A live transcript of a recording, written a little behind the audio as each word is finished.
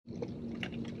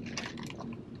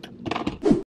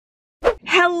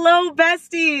Hello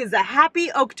besties!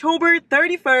 Happy October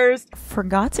 31st!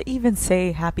 Forgot to even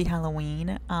say happy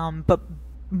Halloween, but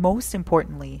most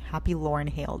importantly, happy Loren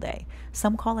Hale Day.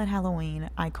 Some call it Halloween,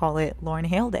 I call it Loren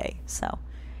Hale Day. So,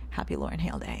 happy Loren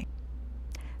Hale Day.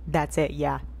 That's it,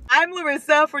 yeah. I'm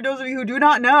Larissa, for those of you who do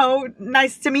not know,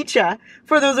 nice to meet ya.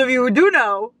 For those of you who do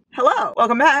know, hello,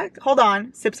 welcome back. Hold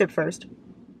on, sip first.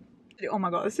 Oh my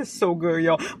god, this is so good,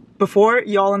 y'all. Before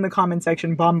y'all in the comment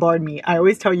section bombard me, I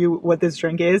always tell you what this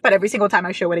drink is, but every single time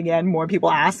I show it again, more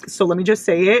people ask. So let me just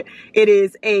say it. It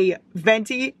is a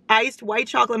venti iced white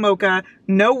chocolate mocha,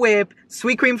 no whip,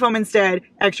 sweet cream foam instead,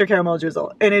 extra caramel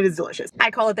drizzle, and it is delicious. I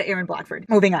call it the Aaron Blackford.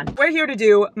 Moving on. We're here to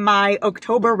do my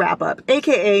October wrap up,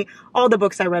 aka all the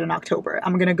books I read in October.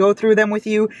 I'm gonna go through them with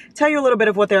you, tell you a little bit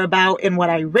of what they're about and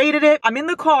what I rated it. I'm in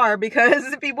the car because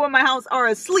the people in my house are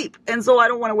asleep, and so I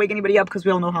don't want to wake anybody up because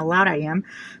we all know how loud I am.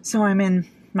 So I'm in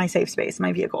my safe space,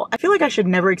 my vehicle. I feel like I should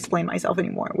never explain myself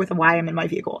anymore with why I'm in my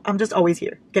vehicle. I'm just always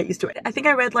here. Get used to it. I think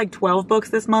I read like 12 books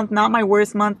this month. Not my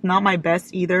worst month, not my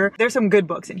best either. There's some good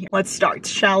books in here. Let's start,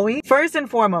 shall we? First and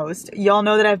foremost, y'all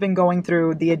know that I've been going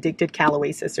through the Addicted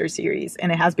Calloway Sisters series,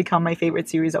 and it has become my favorite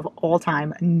series of all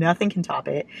time. Nothing can top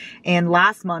it. And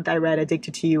last month I read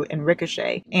Addicted to You and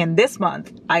Ricochet. And this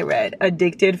month I read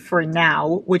Addicted for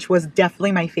Now, which was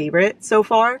definitely my favorite so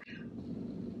far.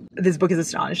 This book is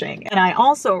astonishing. And I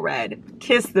also read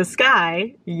Kiss the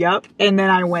Sky. Yup. And then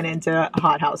I went into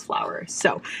Hot House Flower.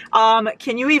 So,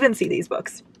 can you even see these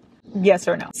books? Yes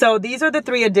or no? So these are the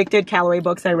 3 Addicted Calloway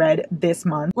books I read this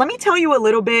month. Let me tell you a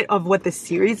little bit of what the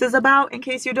series is about in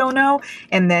case you don't know,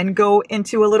 and then go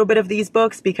into a little bit of these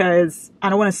books because I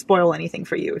don't want to spoil anything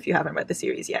for you if you haven't read the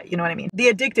series yet. You know what I mean? The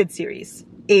Addicted series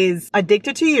is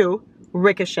Addicted to You,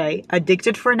 Ricochet,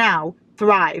 Addicted for Now,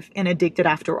 Thrive, and Addicted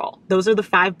After All. Those are the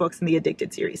 5 books in the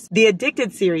Addicted series. The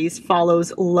Addicted series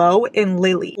follows Lo and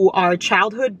Lily, who are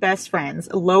childhood best friends.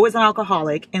 Lo is an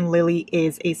alcoholic and Lily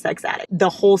is a sex addict. The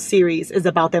whole series is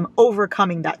about them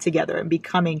overcoming that together and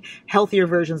becoming healthier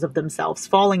versions of themselves,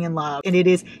 falling in love, and it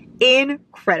is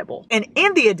incredible. And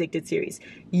in the Addicted series,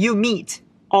 you meet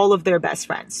all of their best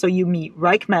friends. So you meet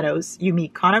Reich Meadows, you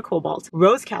meet Connor Cobalt,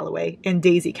 Rose Calloway, and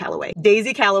Daisy Calloway.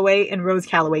 Daisy Calloway and Rose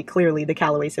Calloway, clearly the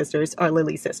Calloway sisters, are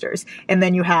Lily's sisters. And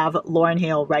then you have Loren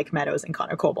Hale, Reich Meadows, and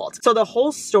Connor Cobalt. So the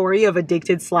whole story of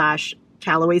Addicted /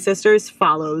 Calloway Sisters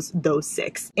follows those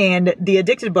 6. And the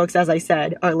Addicted books, as I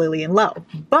said, are Lily and Lo.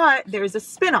 But there's a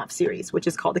spin-off series, which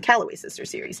is called the Calloway Sister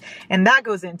series. And that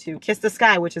goes into Kiss the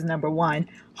Sky, which is number 1,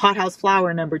 Hot House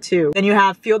Flower, number 2. Then you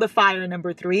have Feel the Fire,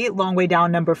 number 3, Long Way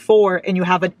Down, number 4. And you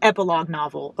have an epilogue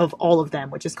novel of all of them,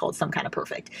 which is called Some Kind of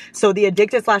Perfect. So the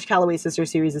Addicted / Calloway Sister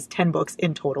series is 10 books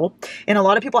in total. And a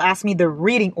lot of people ask me the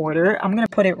reading order. I'm going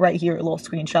to put it right here, a little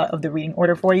screenshot of the reading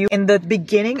order for you. In the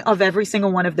beginning of every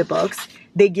single one of the books,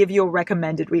 they give you a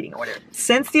recommended reading order.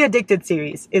 Since the Addicted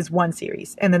series is one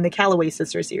series, and then the Calloway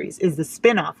Sister series is the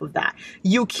spin-off of that,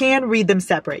 you can read them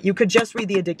separate. You could just read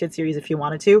the Addicted series if you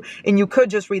wanted to, and you could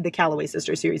just read the Calloway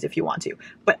Sister series if you want to.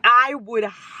 But I would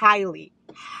highly,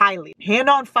 hand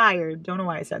on fire, don't know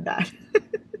why I said that.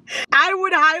 I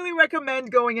would highly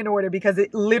recommend going in order because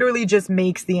it literally just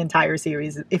makes the entire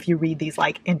series if you read these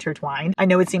like intertwined. I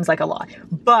know it seems like a lot,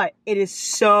 but it is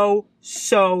so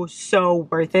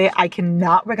worth it. I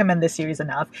cannot recommend this series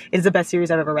enough. It is the best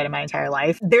series I've ever read in my entire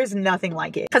life. There's nothing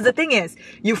like it. Because the thing is,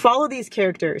 you follow these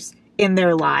characters in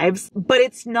their lives, but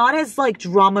it's not as like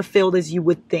drama filled as you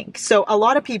would think. So a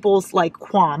lot of people's like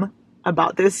qualm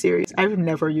about this series. I've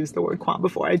never used the word qualm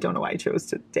before. I don't know why I chose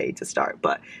today to start,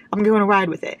 but I'm going to ride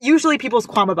with it. Usually people's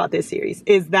qualm about this series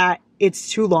is that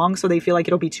it's too long, so they feel like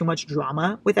it'll be too much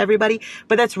drama with everybody,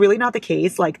 but that's really not the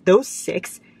case. Like those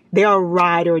 6, they are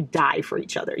ride or die for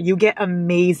each other. You get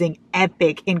amazing,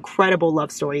 epic, incredible love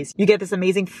stories. You get this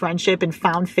amazing friendship and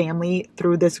found family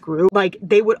through this group. Like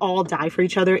they would all die for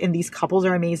each other, and these couples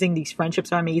are amazing. These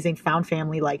friendships are amazing. Found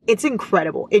family, like it's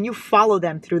incredible. And you follow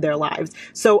them through their lives.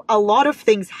 So a lot of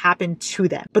things happen to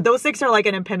them, but those 6 are like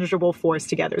an impenetrable force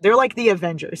together. They're like the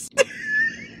Avengers.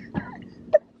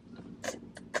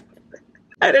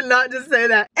 I did not just say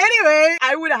that. Anyway,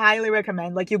 I would highly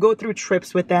recommend, like, you go through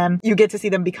trips with them. You get to see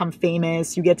them become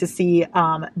famous. You get to see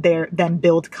them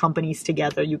build companies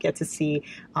together. You get to see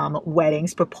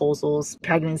weddings, proposals,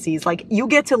 pregnancies. Like, you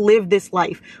get to live this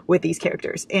life with these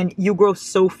characters, and you grow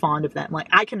so fond of them. Like,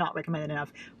 I cannot recommend it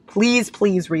enough. Please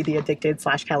read the Addicted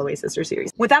 / Calloway Sister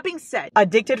series. With that being said,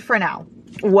 Addicted for Now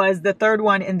was the 3rd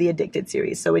one in the Addicted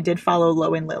series. So it did follow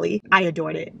Lo and Lily. I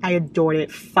adored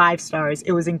it. 5 stars.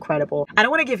 It was incredible. I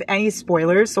don't want to give any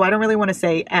spoilers, so I don't really want to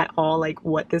say at all like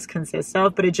what this consists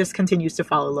of, but it just continues to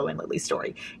follow Lo and Lily's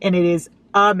story. And it is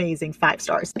amazing, 5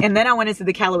 stars. And then I went into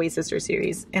the Calloway Sisters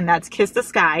series, and that's Kiss the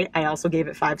Sky. I also gave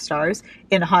it 5 stars.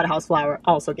 And Hot House Flower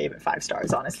also gave it 5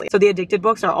 stars, honestly. So the Addicted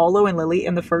books are all Lo and Lily.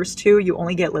 In the first 2, you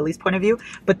only get Lily's point of view,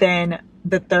 but then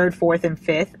the 3rd, 4th, and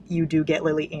 5th, you do get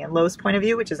Lily and Lo's point of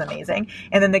view, which is amazing.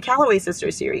 And then the Calloway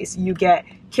Sisters series, you get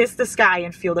Kiss the Sky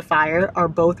and Feel the Fire are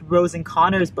both Rose and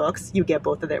Connor's books. You get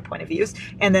both of their point of views.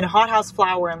 And then Hot House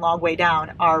Flower and Long Way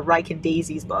Down are Reich and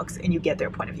Daisy's books, and you get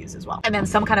their point of views as well. And then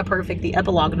Some Kind of Perfect, the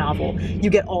epilogue novel, you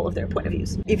get all of their point of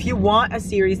views. If you want a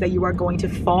series that you are going to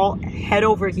fall head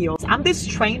over heels, I'm this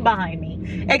train behind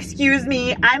me. Excuse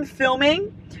me, I'm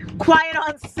filming. Quiet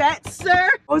on set, sir.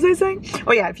 What was I saying?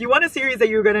 Oh yeah, if you want a series that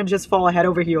you're gonna just fall head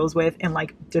over heels with and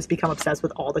like just become obsessed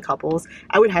with all the couples,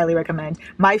 I would highly recommend.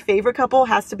 My favorite couple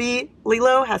has to be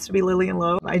Lilo, has to be Lily and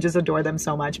Lo. I just adore them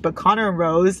so much. But Connor and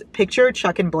Rose, picture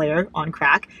Chuck and Blair on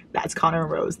crack. That's Connor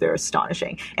and Rose. They're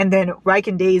astonishing. And then Reich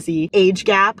and Daisy, age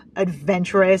gap,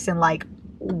 adventurous, and like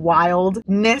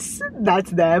wildness,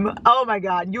 that's them. Oh my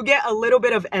god, you get a little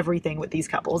bit of everything with these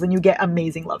couples, and you get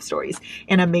amazing love stories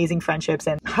and amazing friendships,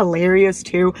 and hilarious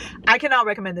too. I cannot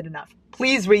recommend it enough.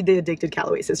 Please read the Addicted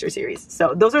Calloway Sisters series.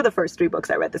 So those are the first 3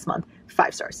 books I read this month.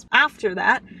 5 stars. After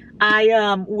that,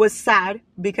 I was sad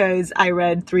because I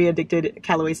read 3 Addicted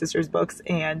Calloway Sisters books,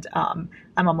 and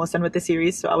I'm almost done with the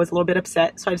series, so I was a little bit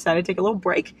upset. So I decided to take a little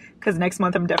break because next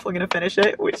month I'm definitely going to finish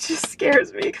it, which just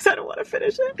scares me because I don't want to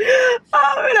finish it.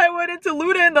 And I went into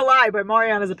Luna and the Lie by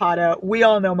Mariana Zapata. We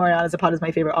all know Mariana Zapata is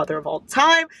my favorite author of all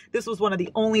time. This was one of the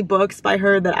only books by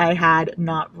her that I had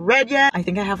not read yet. I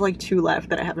think I have like 2 left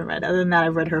that I haven't read. Other than that,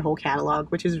 I've read her whole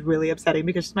catalog, which is really upsetting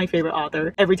because she's my favorite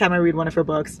author. Every time I read one of her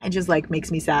books, it just like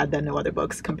makes me sad that no other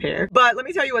books compare. But let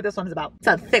me tell you what this one is about. It's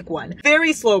a thick one.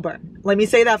 Very slow burn. Let me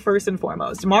say that first and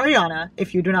foremost. Mariana,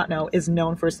 if you do not know, is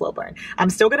known for slow burn. I'm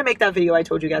still going to make that video I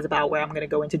told you guys about where I'm going to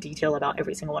go into detail about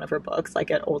every single one of her books,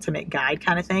 like an ultimate guide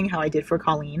kind of thing, how I did for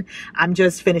Colleen. I'm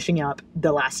just finishing up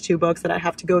the last 2 books that I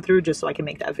have to go through just so I can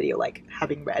make that video like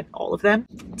having read all of them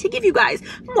to give you guys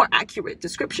more accurate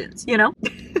descriptions, you know?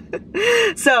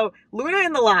 So Luna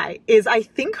and the Lie is, I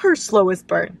think, her slowest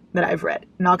burn that I've read,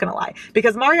 not gonna lie,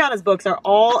 because Mariana's books are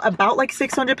all about like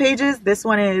 600 pages. This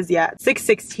one is, yeah,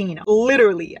 616.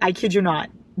 Literally, I kid you not,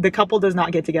 the couple does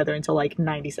not get together until like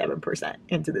 97%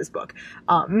 into this book.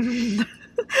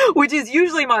 Which is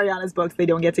usually Mariana's books. They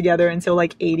don't get together until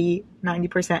like 80,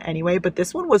 90% anyway. But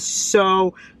this one was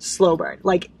so slow burn,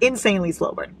 like insanely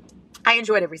slow burn. I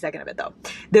enjoyed every second of it though.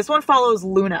 This one follows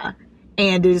Luna,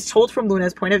 and it is told from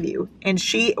Luna's point of view. And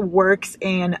she works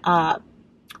in a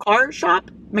car shop,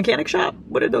 mechanic shop.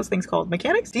 What are those things called?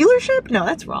 Mechanics? Dealership? No,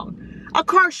 that's wrong. A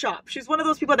car shop. She's one of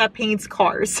those people that paints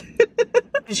cars.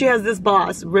 She has this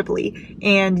boss, Ripley,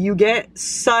 and you get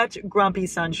such grumpy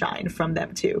sunshine from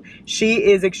them too. She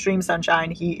is extreme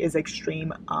sunshine. He is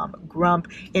extreme grump.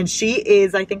 And she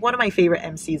is, I think, one of my favorite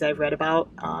MCs I've read about.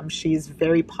 She's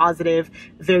very positive,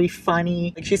 very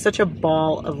funny. Like, she's such a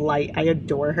ball of light. I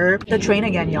adore her. The train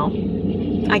again, y'all.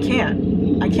 I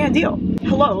can't deal.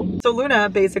 Hello. So Luna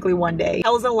basically one day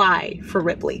tells a lie for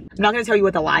Ripley. I'm not going to tell you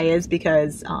what the lie is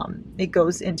because it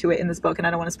goes into it in this book and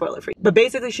I don't want to spoil it for you. But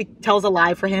basically she tells a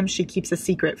lie for him. She keeps a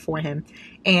secret for him.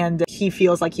 And he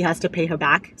feels like he has to pay her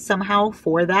back somehow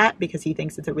for that because he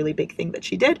thinks it's a really big thing that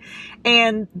she did.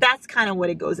 And that's kind of what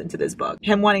it goes into this book.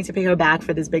 Him wanting to pay her back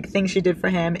for this big thing she did for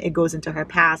him. It goes into her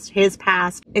past, his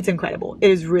past. It's incredible. It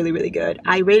is really, really good.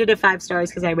 I rated it 5 stars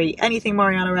because I rate anything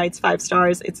Mariana writes 5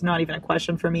 stars. It's not even a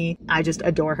question for me. I just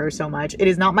adore her so much. It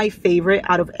is not my favorite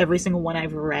out of every single one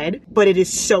I've read, but it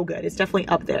is so good. It's definitely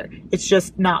up there. It's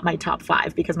just not my top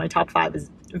 5 because my top 5 is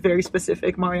very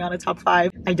specific Mariana top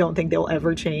 5. I don't think they'll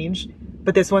ever change.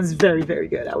 But this one's very, very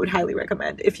good. I would highly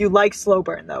recommend. If you like slow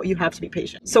burn though, you have to be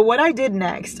patient. So what I did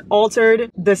next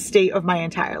altered the state of my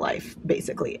entire life,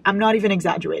 basically. I'm not even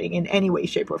exaggerating in any way,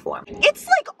 shape, or form. It's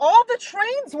like all the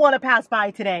trains want to pass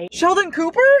by today. Sheldon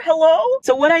Cooper, hello?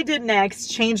 So what I did next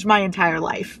changed my entire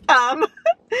life.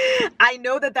 I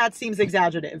know that seems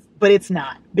exaggerative, but it's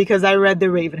not, because I read the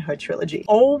Raven Hood trilogy.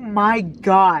 Oh my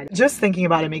God. Just thinking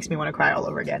about it makes me want to cry all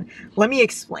over again. Let me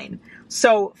explain.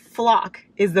 So Flock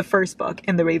is the first book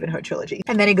in the Raven Hood trilogy.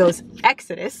 And then it goes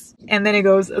Exodus, and then it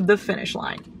goes The Finish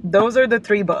Line. Those are the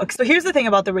 3 books. So here's the thing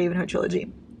about the Raven Hood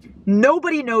trilogy.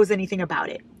 Nobody knows anything about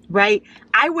it, right?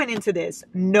 I went into this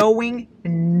knowing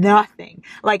nothing.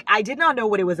 Like, I did not know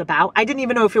what it was about. I didn't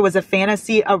even know if it was a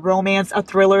fantasy, a romance, a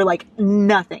thriller, like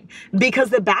nothing. Because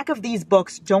the back of these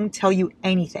books don't tell you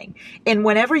anything. And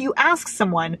whenever you ask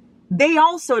someone, they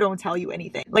also don't tell you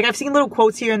anything. Like, I've seen little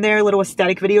quotes here and there, little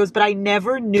aesthetic videos, but I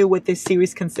never knew what this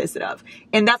series consisted of.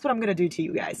 And that's what I'm going to do to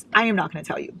you guys. I am not going to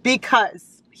tell you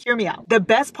because hear me out. The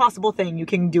best possible thing you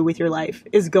can do with your life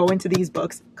is go into these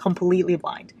books completely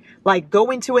blind. Like, go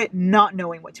into it not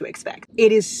knowing what to expect.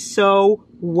 It is so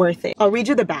worth it. I'll read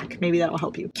you the back. Maybe that'll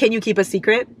help you. Can you keep a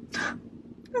secret?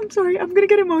 I'm sorry, I'm gonna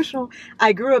get emotional.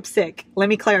 I grew up sick. Let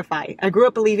me clarify. I grew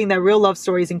up believing that real love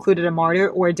stories included a martyr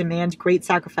or demand great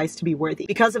sacrifice to be worthy.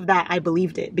 Because of that, I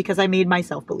believed it, because I made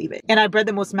myself believe it. And I bred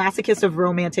the most masochist of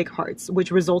romantic hearts,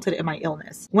 which resulted in my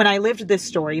illness. When I lived this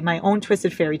story, my own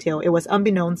twisted fairy tale, it was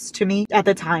unbeknownst to me at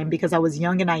the time because I was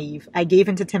young and naive. I gave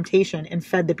into temptation and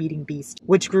fed the beating beast,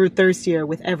 which grew thirstier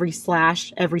with every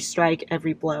slash, every strike,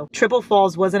 every blow. Triple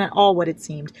Falls wasn't at all what it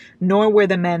seemed, nor were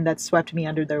the men that swept me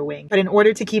under their wing. But in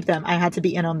order to keep them, I had to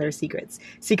be in on their secrets.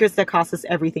 Secrets that cost us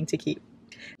everything to keep.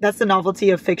 That's the novelty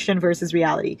of fiction versus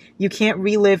reality. You can't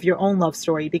relive your own love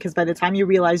story because by the time you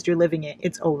realized you're living it,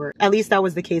 it's over. At least that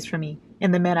was the case for me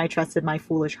and the men I trusted my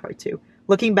foolish heart to.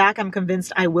 Looking back, I'm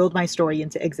convinced I willed my story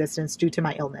into existence due to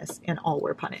my illness, and all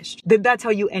were punished. Did that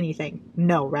tell you anything?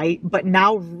 No, right? But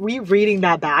now rereading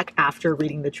that back after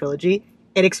reading the trilogy,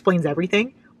 it explains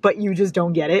everything, but you just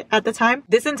don't get it at the time.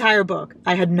 This entire book,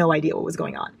 I had no idea what was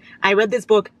going on. I read this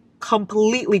book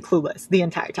completely clueless the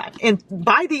entire time. And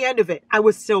by the end of it, I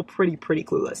was still pretty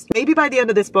clueless. Maybe by the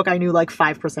end of this book, I knew like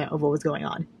 5% of what was going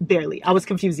on. Barely. I was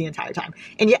confused the entire time.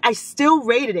 And yet I still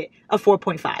rated it a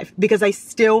 4.5 because I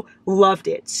still loved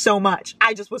it so much.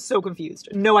 I just was so confused.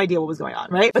 No idea what was going on,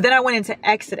 right? But then I went into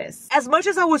Exodus. As much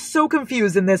as I was so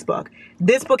confused in this book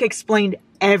explained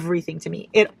everything to me.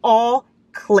 It all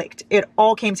clicked. It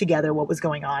all came together what was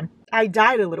going on. I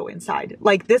died a little inside.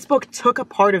 Like, this book took a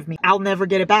part of me. I'll never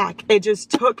get it back. It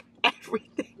just took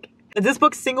everything. This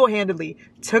book single-handedly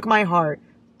took my heart,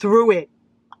 threw it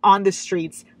on the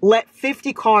streets, let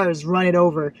 50 cars run it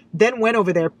over, then went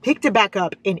over there, picked it back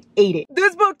up, and ate it.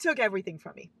 This book took everything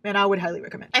from me, and I would highly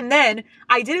recommend. And then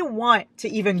I didn't want to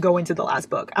even go into the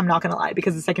last book. I'm not gonna lie,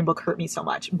 because the second book hurt me so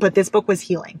much, but this book was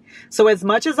healing. So as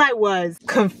much as I was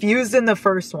confused in the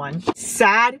first one,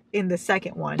 sad in the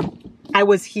second one, I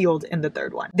was healed in the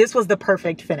third one. This was the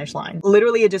perfect finish line.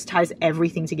 Literally, it just ties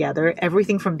everything together.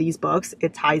 Everything from these books,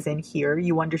 it ties in here.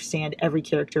 You understand every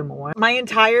character more. My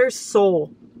entire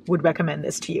soul would recommend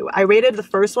this to you. I rated the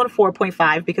first one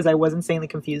 4.5 because I was insanely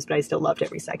confused, but I still loved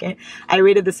every second. I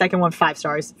rated the second one 5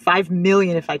 stars, 5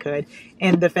 million if I could,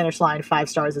 and the finish line 5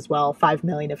 stars as well, 5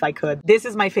 million if I could. This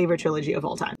is my favorite trilogy of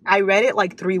all time. I read it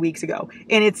like 3 weeks ago,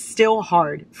 and it's still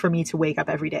hard for me to wake up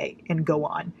every day and go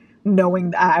on,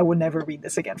 knowing that I would never read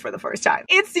this again for the first time.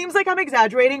 It seems like I'm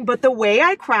exaggerating, but the way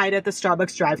I cried at the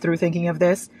Starbucks drive-thru thinking of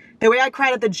this, the way I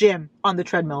cried at the gym on the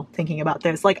treadmill thinking about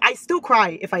this, like, I still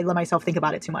cry if I let myself think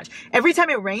about it too much. Every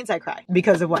time it rains, I cry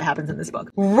because of what happens in this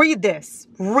book. Read this.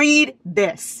 Read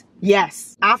this.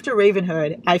 Yes. After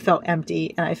Ravenhood, I felt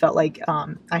empty and I felt like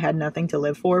I had nothing to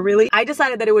live for, really. I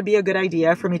decided that it would be a good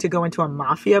idea for me to go into a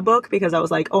mafia book because I was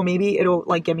like, oh, maybe it'll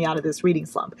like get me out of this reading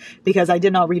slump, because I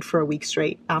did not read for a week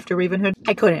straight after Ravenhood.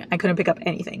 I couldn't pick up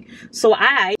anything. So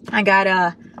I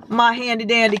got my handy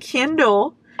dandy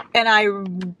Kindle and I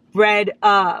read,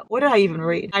 what did I even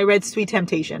read? I read Sweet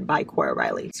Temptation by Cora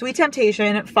Riley. Sweet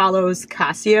Temptation follows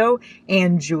Cassio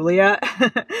and Julia.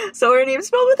 So her name's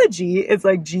spelled with a G. It's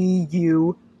like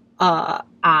G-U-I,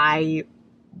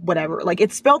 whatever. Like,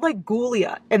 it's spelled like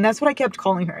Gulia. And that's what I kept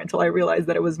calling her until I realized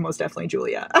that it was most definitely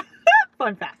Julia.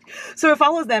 Fun fact. So it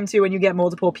follows them too, and you get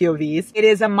multiple POVs. It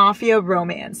is a mafia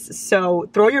romance. So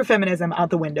throw your feminism out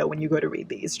the window when you go to read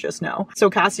these, just know. So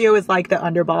Cassio is like the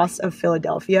underboss of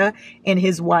Philadelphia, and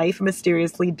his wife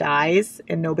mysteriously dies,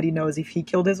 and nobody knows if he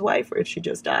killed his wife or if she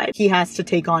just died. He has to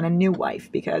take on a new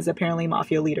wife because apparently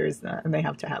mafia leaders, and they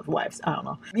have to have wives. I don't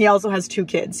know. He also has 2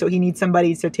 kids, so he needs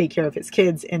somebody to take care of his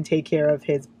kids and take care of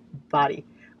his body.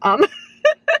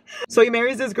 So he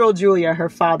marries this girl, Julia. Her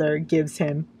father gives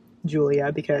him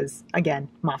Julia because, again,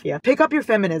 mafia. Pick up your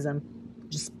feminism.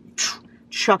 Just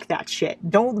chuck that shit.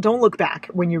 Don't look back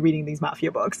when you're reading these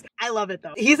mafia books. I love it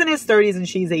though. He's in his 30s and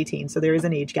she's 18, so there is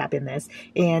an age gap in this,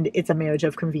 and it's a marriage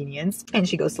of convenience. And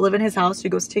she goes to live in his house, she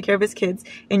goes to take care of his kids,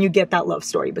 and you get that love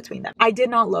story between them. I did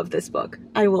not love this book,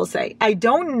 I will say. I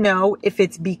don't know if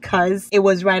it's because it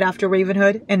was right after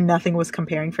Ravenhood and nothing was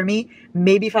comparing for me.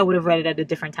 Maybe if I would have read it at a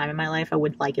different time in my life, I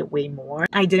would like it way more.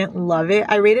 I didn't love it.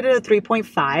 I rated it a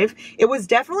 3.5. It was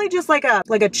definitely just like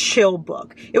a chill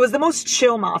book. It was the most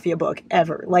chill mafia book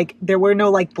ever. Like, there were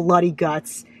no like bloody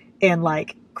guts and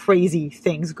like crazy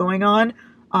things going on.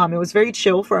 It was very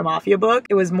chill for a mafia book.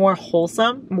 It was more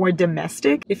wholesome, more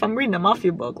domestic. If I'm reading a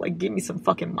mafia book, like, give me some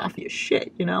fucking mafia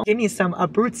shit, you know? Give me some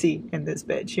Abruzzi in this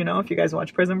bitch, you know, if you guys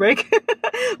watch Prison Break.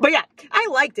 But yeah, I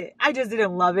liked it. I just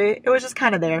didn't love it. It was just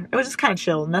kind of there. It was just kind of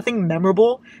chill. Nothing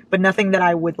memorable, but nothing that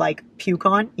I would like puke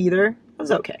on either. It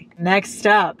was okay. Next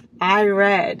up, I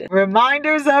read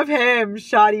Reminders of Him,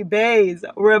 Shoddy Bays.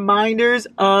 Reminders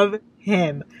of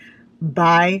Him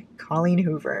by Colleen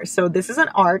Hoover. So this is an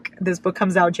arc. This book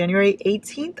comes out January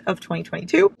 18th of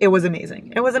 2022. It was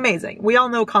amazing. It was amazing. We all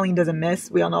know Colleen doesn't miss.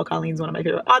 We all know Colleen's one of my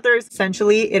favorite authors.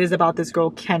 Essentially, it is about this girl,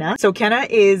 Kenna. So Kenna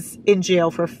is in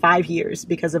jail for 5 years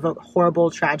because of a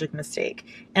horrible, tragic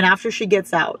mistake. And after she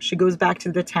gets out, she goes back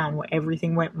to the town where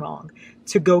everything went wrong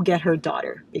to go get her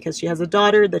daughter, because she has a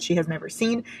daughter that she has never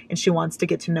seen and she wants to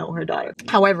get to know her daughter.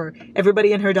 However,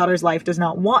 everybody in her daughter's life does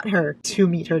not want her to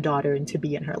meet her daughter and to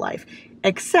be in her life,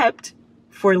 except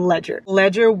for Ledger.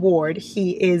 Ledger Ward,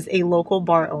 he is a local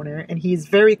bar owner and he's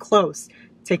very close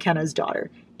to Kenna's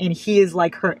daughter, and he is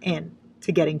like her in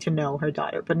to getting to know her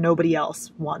daughter, but nobody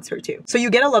else wants her to. So you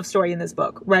get a love story in this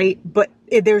book, right? But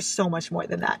there's so much more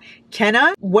than that.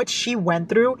 Kenna, what she went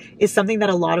through is something that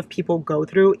a lot of people go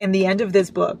through. In the end of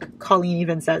this book, Colleen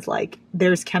even says, like,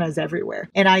 there's Kennas everywhere.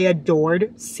 And I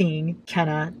adored seeing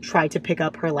Kenna try to pick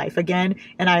up her life again.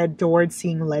 And I adored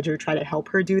seeing Ledger try to help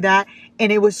her do that.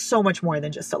 And it was so much more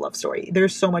than just a love story.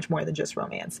 There's so much more than just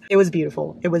romance. It was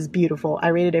beautiful. It was beautiful. I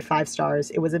rated it 5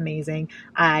 stars. It was amazing.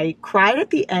 I cried at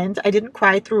the end. I didn't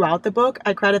cry throughout the book.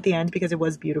 I cried at the end because it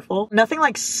was beautiful. Nothing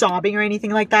like sobbing or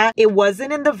anything like that. It wasn't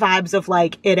in the vibes of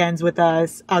like It Ends With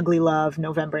Us, Ugly Love,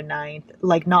 November 9th.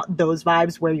 Like, not those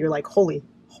vibes where you're like, holy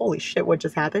shit, what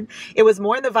just happened? It was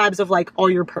more in the vibes of like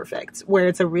All You're Perfect, where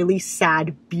it's a really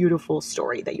sad, beautiful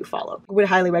story that you follow. I would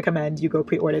highly recommend you go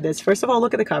pre-order this. First of all,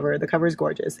 look at the cover. The cover is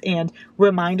gorgeous. And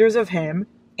Reminders of Him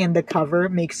and the cover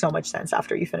makes so much sense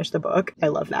after you finish the book. I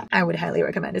love that. I would highly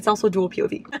recommend. It's also dual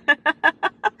POV.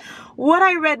 What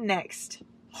I read next.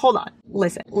 Hold on.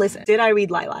 Listen. Did I read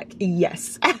Lilac?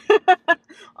 Yes.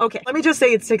 Okay. Let me just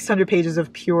say it's 600 pages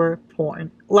of pure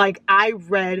porn. Like, I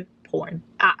read porn.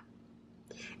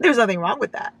 There's nothing wrong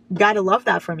with that. Gotta love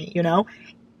that for me, you know?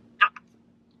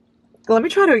 Let me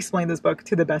try to explain this book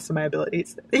to the best of my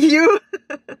abilities.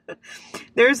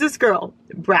 There's this girl,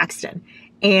 Braxton.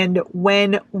 And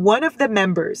when one of the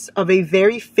members of a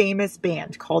very famous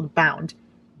band called Bound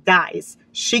dies,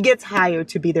 she gets hired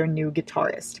to be their new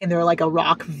guitarist. And they're like a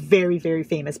rock, very, very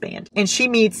famous band. And she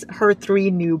meets her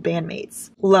 3 new bandmates,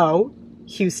 Lo,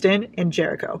 Houston, and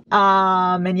Jericho.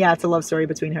 And yeah, it's a love story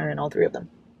between her and all 3 of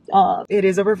them. It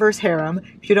is a reverse harem.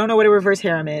 If you don't know what a reverse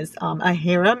harem is, a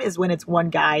harem is when it's one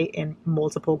guy and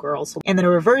multiple girls. And then a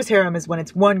reverse harem is when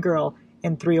it's one girl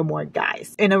and 3 or more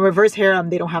guys. In a reverse harem,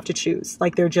 they don't have to choose.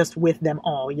 Like, they're just with them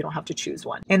all. You don't have to choose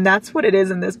one. And that's what it is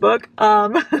in this book.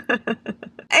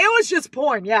 It was just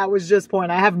porn. Yeah, it was just porn.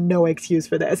 I have no excuse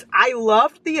for this. I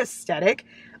loved the aesthetic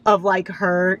of like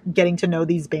her getting to know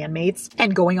these bandmates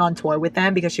and going on tour with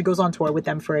them, because she goes on tour with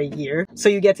them for a year. So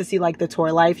you get to see like the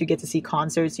tour life, you get to see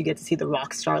concerts, you get to see the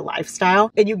rock star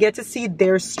lifestyle, and you get to see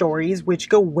their stories, which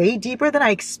go way deeper than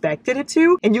I expected it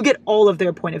to. And you get all of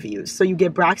their point of views. So you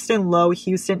get Braxton, Lo,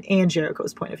 Houston, and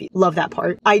Jericho's point of view. Love that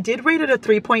part. I did rate it a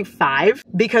 3.5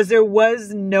 because there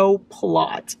was no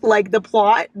plot. Like, the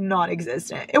plot,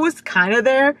 non-existent. It was kind of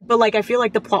there, but like, I feel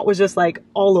like the plot was just like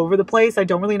all over the place. I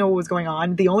don't really know what was going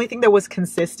on. The only thing that was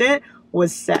consistent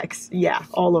was sex. Yeah,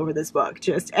 all over this book,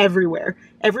 just everywhere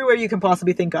you can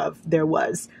possibly think of, there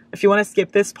was. If you want to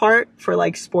skip this part for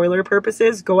like spoiler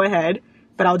purposes, go ahead,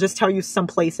 but I'll just tell you some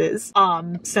places.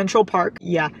 Central Park,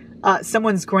 yeah.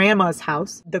 Someone's grandma's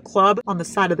house, the club on the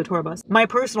side of the tour bus. My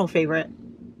personal favorite,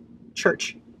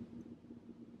 church,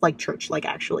 like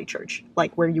actually church,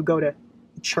 like where you go to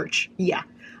church. Yeah.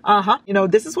 You know,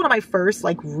 this is one of my first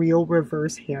like real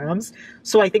reverse harems,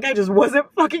 so I think I just wasn't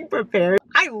fucking prepared.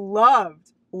 I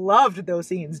loved those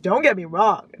scenes. Don't get me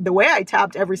wrong. The way I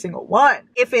tapped every single one.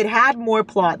 If it had more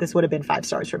plot, this would have been 5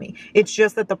 stars for me. It's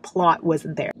just that the plot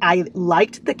wasn't there. I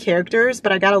liked the characters,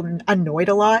 but I got annoyed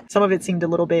a lot. Some of it seemed a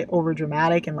little bit over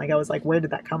dramatic, and like I was like, where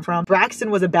did that come from? Braxton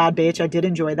was a bad bitch. I did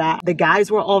enjoy that. The guys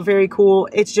were all very cool.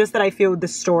 It's just that I feel the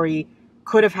story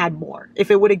could have had more.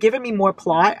 If it would have given me more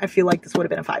plot, I feel like this would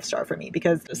have been a 5 star for me,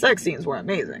 because the sex scenes were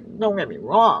amazing. Don't get me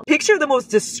wrong. Picture the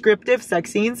most descriptive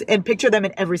sex scenes and picture them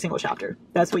in every single chapter.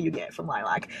 That's what you get from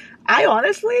Lilac. I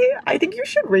think you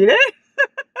should read it.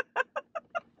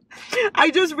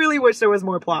 I just really wish there was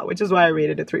more plot, which is why I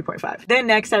rated it 3.5. Then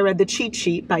next I read The Cheat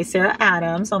Sheet by Sarah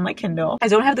Adams on my Kindle. I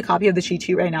don't have the copy of The Cheat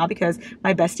Sheet right now because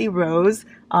my bestie Rose,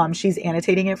 she's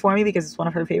annotating it for me because it's one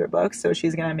of her favorite books. So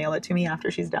she's going to mail it to me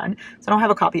after she's done. So I don't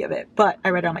have a copy of it, but I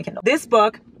read it on my Kindle. This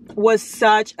book was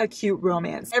such a cute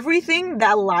romance. Everything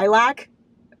that Lilac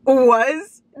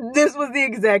was, this was the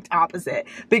exact opposite,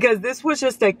 because this was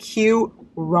just a cute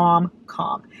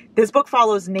rom-com. This book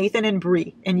follows Nathan and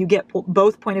Bree, and you get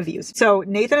both point of views. So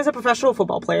Nathan is a professional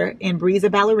football player, and Bree is a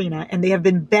ballerina, and they have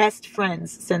been best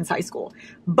friends since high school.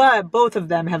 But both of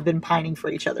them have been pining for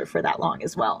each other for that long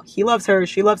as well. He loves her,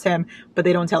 she loves him, but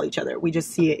they don't tell each other. We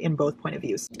just see it in both point of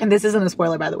views. And this isn't a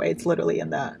spoiler, by the way. It's literally in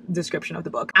the description of the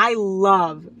book. I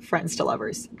love Friends to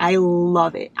Lovers. I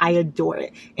love it. I adore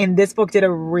it. And this book did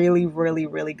a really, really,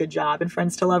 really good job in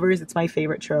Friends to Lovers. It's my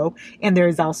favorite trope. And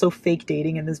there's also fake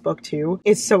dating in this book too.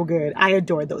 It's so good. I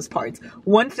adored those parts.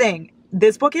 One thing,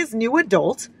 this book is new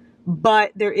adult,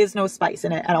 but there is no spice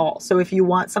in it at all. So if you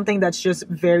want something that's just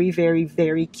very, very,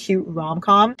 very cute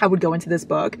rom-com, I would go into this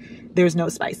book. There's no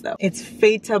spice though. It's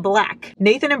fade to black.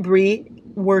 Nathan and Bree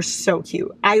were so cute.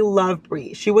 I love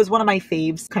Bree. She was one of my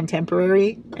faves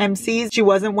contemporary MCs. She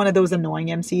wasn't one of those annoying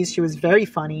MCs. She was very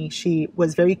funny. She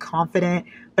was very confident,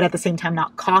 but at the same time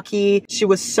not cocky. She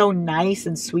was so nice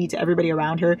and sweet to everybody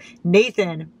around her.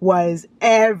 Nathan was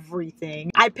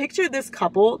everything. I picture this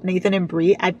couple, Nathan and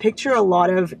Bree, I picture a lot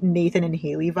of Nathan and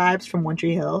Haley vibes from One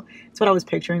Tree Hill. That's what I was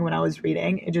picturing when I was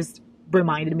reading. It just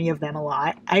reminded me of them a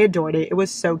lot. I adored it. It was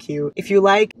so cute. If you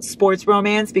like sports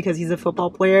romance because he's a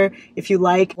football player, if you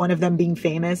like one of them being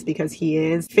famous because he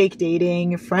is, fake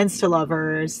dating, Friends to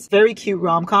Lovers, very cute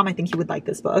rom-com, I think you would like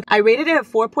this book. I rated it at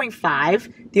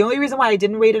 4.5. The only reason why I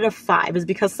didn't rate it a 5 is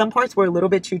because some parts were a little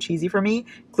bit too cheesy for me,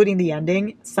 including the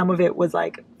ending. Some of it was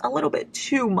like a little bit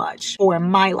too much for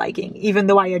my liking, even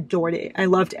though I adored it. I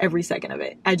loved every second of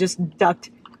it. I just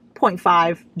ducked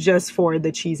 0.5 just for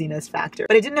the cheesiness factor.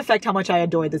 But it didn't affect how much I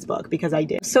adored this book because I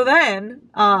did. So then,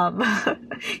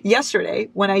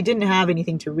 yesterday, when I didn't have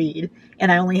anything to read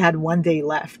and I only had one day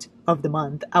left of the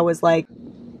month, I was like,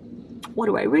 what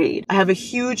do I read? I have a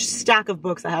huge stack of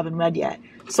books I haven't read yet.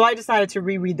 So I decided to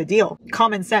reread The Deal.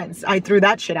 Common sense. I threw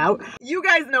that shit out. You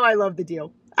guys know I love The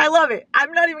Deal. I love it.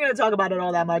 I'm not even going to talk about it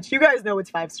all that much. You guys know it's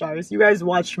 5 stars. You guys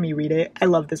watched me read it. I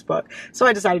love this book. So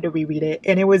I decided to reread it,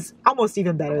 and it was almost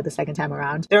even better the second time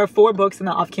around. There are 4 books in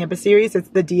the Off-Campus series. It's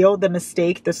The Deal, The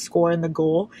Mistake, The Score, and The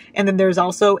Goal. And then there's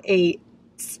also a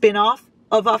spin-off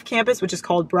of Off-Campus, which is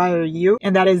called Briar U,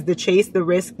 and that is The Chase, The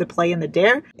Risk, The Play, and The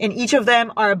Dare. And each of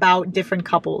them are about different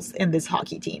couples in this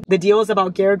hockey team. The Deal is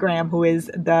about Garrett Graham, who is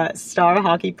the star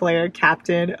hockey player,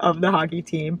 captain of the hockey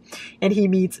team, and he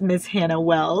meets Miss Hannah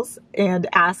Wells and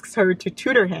asks her to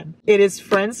tutor him. It is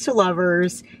Friends to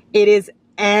Lovers. It is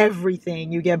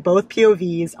everything. You get both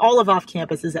POVs. All of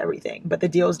Off-Campus is everything, but The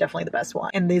Deal is definitely the best one.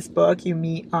 In this book, you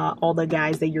meet all the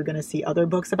guys that you're going to see other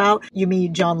books about. You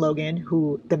meet John Logan,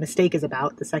 who The Mistake is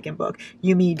about, the second book.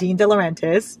 You meet Dean De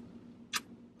Laurentiis,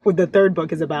 who the third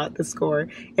book is about, The Score.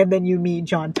 And then you meet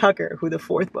John Tucker, who the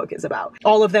fourth book is about.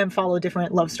 All of them follow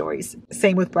different love stories.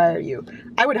 Same with Briar U.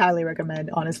 I would highly recommend,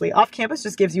 honestly. Off-Campus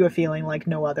just gives you a feeling like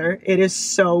no other. It is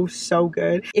so, so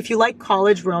good. If you like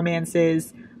college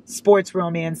romances, sports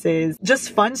romances,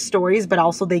 just fun stories, but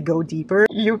also they go deeper,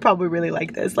 you probably really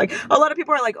like this. Like, a lot of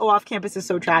people are like, oh, Off-Campus is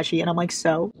so trashy, and I'm like,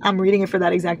 so? I'm reading it for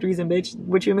that exact reason, bitch.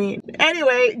 What you mean?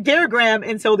 Anyway, Garrett Graham,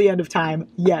 Until the End of Time.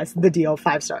 Yes, The Deal,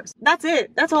 5 stars. That's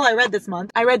it. That's all I read this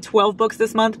month. I read 12 books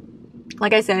this month.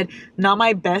 Like I said, not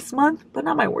my best month, but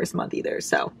not my worst month either.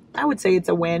 So I would say it's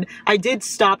a win. I did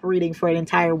stop reading for an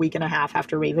entire week and a half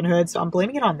after Ravenhood, so I'm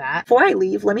blaming it on that. Before I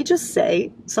leave, let me just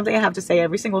say something I have to say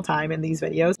every single time in these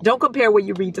videos. Don't compare what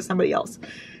you read to somebody else.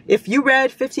 If you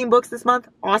read 15 books this month,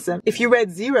 awesome. If you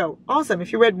read 0, awesome.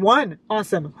 If you read 1,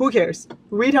 awesome. Who cares?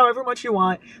 Read however much you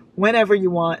want, whenever you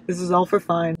want. This is all for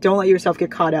fun. Don't let yourself get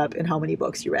caught up in how many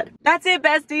books you read. That's it,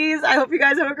 besties. I hope you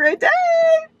guys have a great day.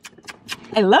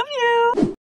 I love you.